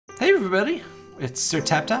everybody, it's Sir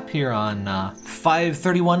Tap Tap here on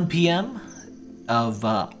 5:31 p.m. of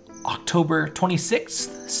October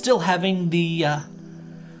 26th, still having the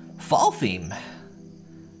fall theme.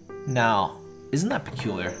 Now, isn't that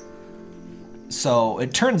peculiar? So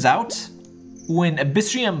it turns out when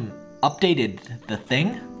AbyssRium updated the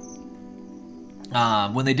thing,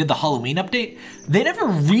 when they did the Halloween update, they never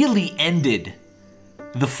really ended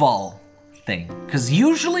the fall thing. Because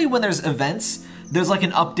usually when there's events, there's like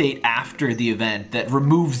an update after the event that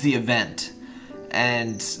removes the event.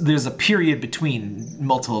 And there's a period between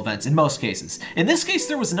multiple events in most cases. In this case,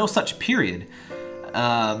 there was no such period.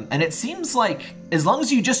 And it seems like as long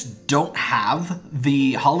as you just don't have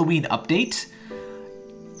the Halloween update,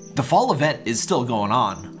 the fall event is still going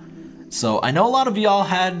on. So I know a lot of y'all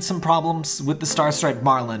had some problems with the Star-Striped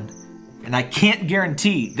Marlin, and I can't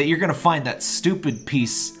guarantee that you're gonna find that stupid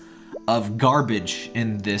piece of garbage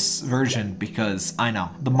in this version, because I know,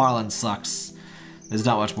 the Marlin sucks. There's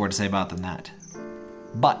not much more to say about than that.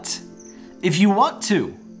 But if you want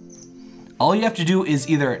to, all you have to do is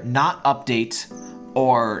either not update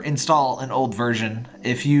or install an old version.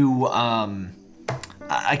 If you,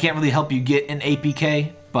 I can't really help you get an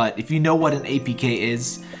APK, but if you know what an APK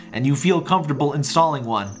is and you feel comfortable installing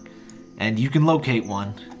one and you can locate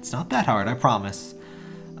one, it's not that hard, I promise.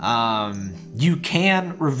 You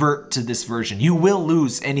can revert to this version. You will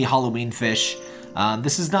lose any Halloween fish.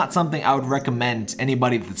 This is not something I would recommend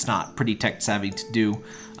anybody that's not pretty tech savvy to do.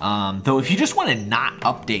 Though if you just want to not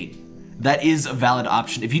update, that is a valid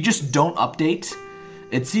option. If you just don't update,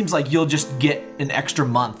 it seems like you'll just get an extra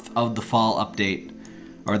month of the fall update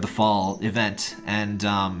or the fall event. And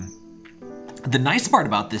the nice part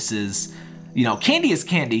about this is, you know, candy is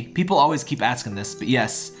candy. People always keep asking this, but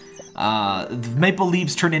yes, the maple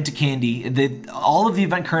leaves turn into candy. All of the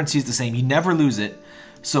event currency is the same. You never lose it.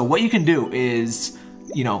 So what you can do is,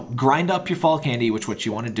 you know, grind up your fall candy, which is what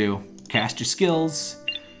you want to do. Cast your skills,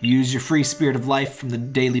 use your free Spirit of Life from the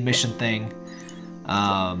daily mission thing.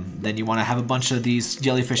 Then you want to have a bunch of these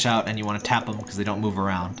jellyfish out and you want to tap them because they don't move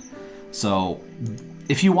around. So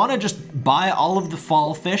if you want to just buy all of the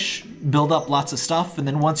fall fish, build up lots of stuff, and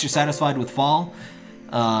then once you're satisfied with fall,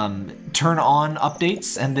 turn on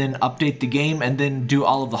updates and then update the game and then do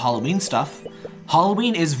all of the Halloween stuff.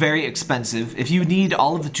 Halloween is very expensive. If you need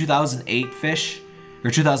all of the 2008 fish,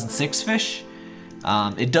 or 2006 fish,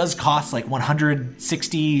 it does cost like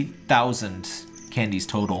 160,000 candies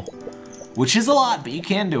total, which is a lot, but you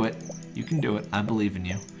can do it. You can do it. I believe in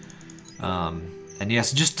you. And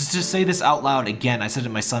yes, just to say this out loud again, I said it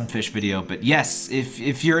in my sunfish video, but yes,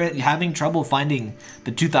 if you're having trouble finding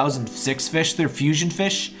the 2006 fish, they're fusion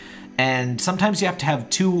fish, and sometimes you have to have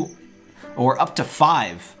 2 or up to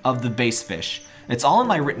 5 of the base fish. It's all in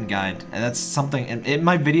my written guide, and that's something in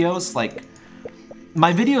my videos, like,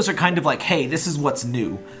 my videos are kind of like, hey, this is what's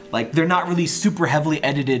new. Like, they're not really super heavily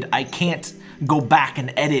edited. I can't go back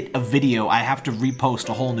and edit a video. I have to repost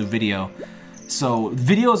a whole new video. So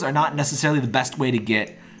videos are not necessarily the best way to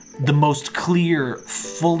get the most clear,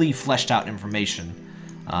 fully fleshed out information.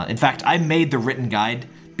 In fact, I made the written guide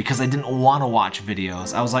because I didn't want to watch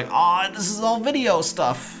videos. I was like, oh, this is all video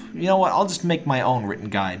stuff. You know what, I'll just make my own written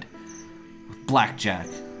guide with blackjack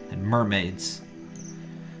and mermaids.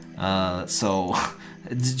 So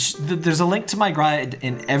there's a link to my guide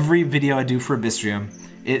in every video I do for AbyssRium.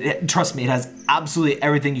 Trust me, it has absolutely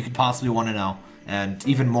everything you could possibly want to know, and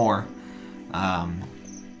even more.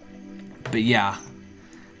 But yeah,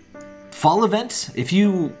 fall event, if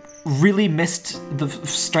you really missed the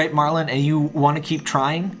striped marlin and you want to keep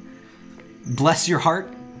trying, bless your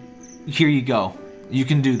heart, here you go. You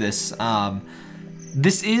can do this.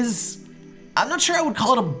 This is, I'm not sure I would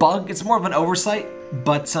call it a bug, it's more of an oversight,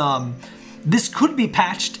 but this could be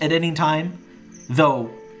patched at any time, though,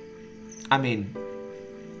 I mean,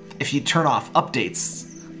 if you turn off updates,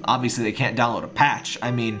 obviously they can't download a patch. I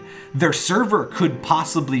mean, their server could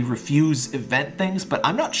possibly refuse event things, but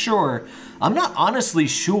I'm not sure, I'm not honestly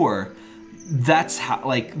sure that's how,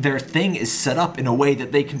 like, their thing is set up in a way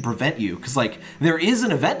that they can prevent you, because, like, there is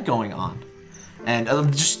an event going on. And I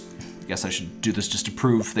guess I should do this just to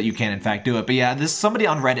prove that you can in fact do it. But yeah, somebody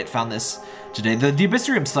on Reddit found this today. The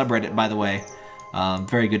AbyssRium subreddit, by the way,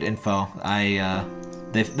 very good info.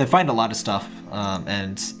 They find a lot of stuff,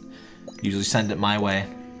 and usually send it my way.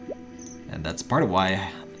 And that's part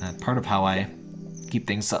of how I keep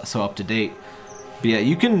things so up to date. But yeah,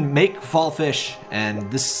 you can make fall fish, and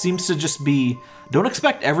this seems to just be, don't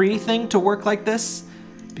expect everything to work like this,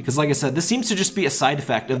 because like I said, this seems to just be a side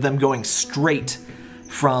effect of them going straight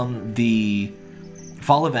from the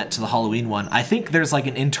fall event to the Halloween one. I think there's like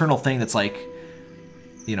an internal thing that's like,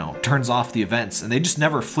 you know, turns off the events, and they just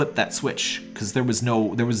never flipped that switch because there was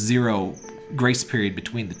zero grace period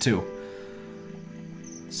between the two.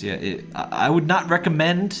 So yeah, I would not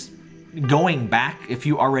recommend going back if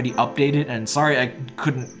you already updated. And sorry I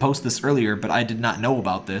couldn't post this earlier, but I did not know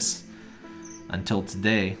about this until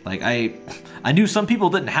today. Like I knew some people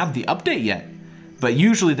didn't have the update yet, but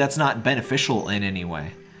usually that's not beneficial in any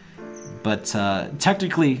way. But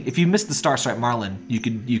technically, if you missed the Star Stripe Marlin, you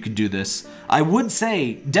could do this. I would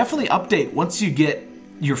say definitely update once you get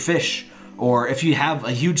your fish, or if you have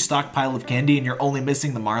a huge stockpile of candy and you're only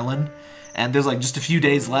missing the Marlin, and there's like just a few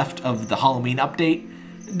days left of the Halloween update.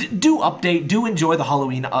 Do update, do enjoy the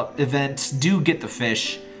Halloween event, do get the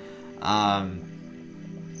fish. Yeah,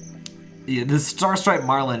 the Star Stripe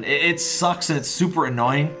Marlin, it sucks and it's super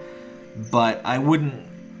annoying, but I wouldn't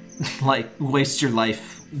like waste your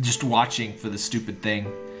life just watching for the stupid thing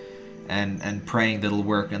and praying that it'll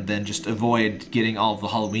work, and then just avoid getting all of the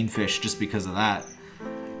Halloween fish just because of that.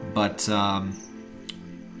 But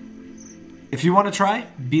if you want to try,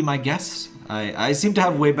 be my guest. I seem to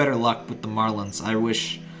have way better luck with the Marlins. I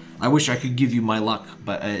wish I could give you my luck,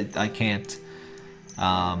 but I can't.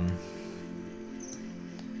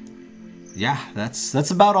 Yeah,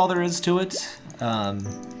 that's about all there is to it.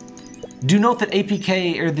 Do note that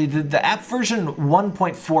APK, or the app version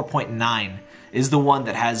 1.4.9 is the one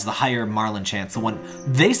that has the higher Marlin chance. The one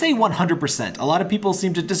they say 100%. A lot of people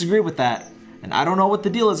seem to disagree with that, and I don't know what the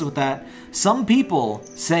deal is with that. Some people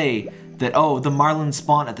say that, oh, the Marlins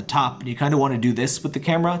spawn at the top, and you kind of want to do this with the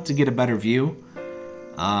camera to get a better view.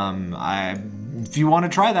 If you want to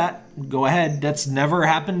try that, go ahead. That's never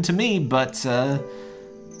happened to me, but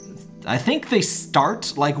I think they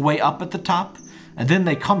start like way up at the top, and then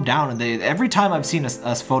they come down, and every time I've seen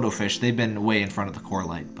us photo fish, they've been way in front of the core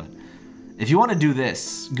light. But if you want to do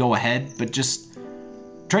this, go ahead, but just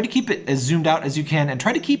try to keep it as zoomed out as you can, and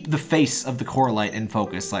try to keep the face of the core light in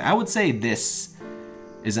focus. Like, I would say this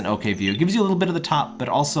is an okay view. It gives you a little bit of the top, but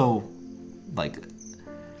also, like,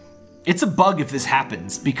 it's a bug if this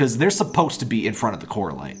happens, because they're supposed to be in front of the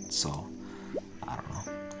core light, so, I don't know.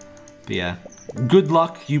 But yeah, good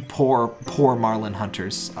luck, you poor Marlin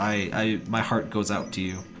hunters. My heart goes out to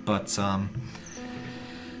you. But,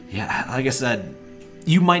 yeah, like I said,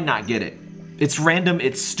 you might not get it. It's random,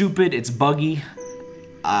 it's stupid, it's buggy.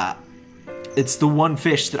 It's the one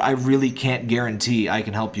fish that I really can't guarantee I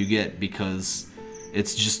can help you get, because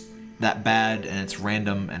it's just that bad, and it's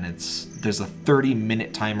random, and there's a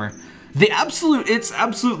 30-minute timer. It's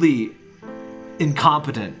absolutely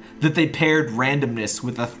incompetent that they paired randomness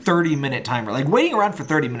with a 30-minute timer. Like, waiting around for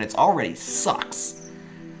 30 minutes already sucks.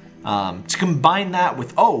 To combine that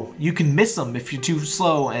with, oh, you can miss them if you're too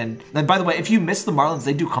slow, and by the way, if you miss the Marlins,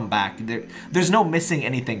 they do come back. There's no missing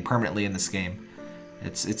anything permanently in this game.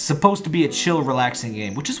 It's supposed to be a chill, relaxing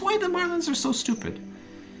game, which is why the Marlins are so stupid.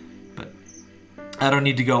 But I don't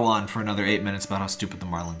need to go on for another 8 minutes about how stupid the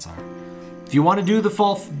Marlins are. If you want to do the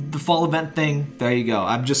fall event thing, there you go.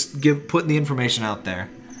 I'm just putting the information out there.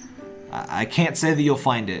 I can't say that you'll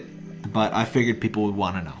find it, but I figured people would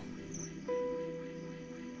want to know.